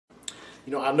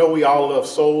You know, I know we all love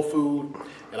soul food,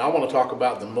 and I want to talk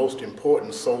about the most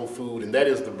important soul food, and that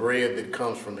is the bread that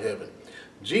comes from heaven.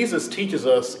 Jesus teaches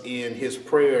us in his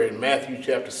prayer in Matthew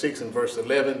chapter 6 and verse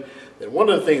 11 that one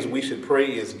of the things we should pray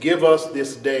is, "Give us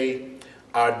this day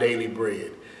our daily bread."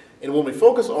 And when we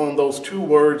focus on those two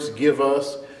words, "give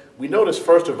us," we notice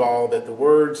first of all that the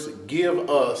words "give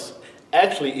us"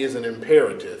 actually is an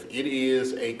imperative. It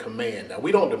is a command. Now,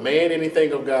 we don't demand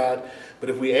anything of God, but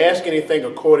if we ask anything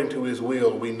according to his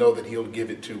will, we know that he'll give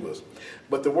it to us.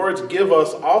 But the words "give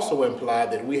us" also imply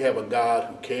that we have a God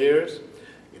who cares.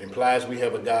 It implies we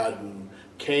have a God who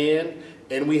can,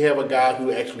 and we have a God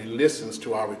who actually listens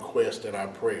to our requests and our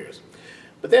prayers.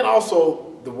 But then also,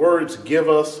 the words "give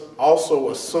us" also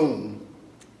assume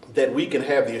that we can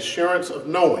have the assurance of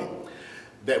knowing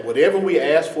that whatever we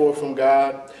ask for from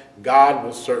God, God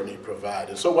will certainly provide.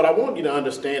 And so what I want you to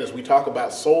understand as we talk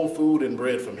about soul food and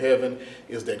bread from heaven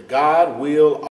is that God will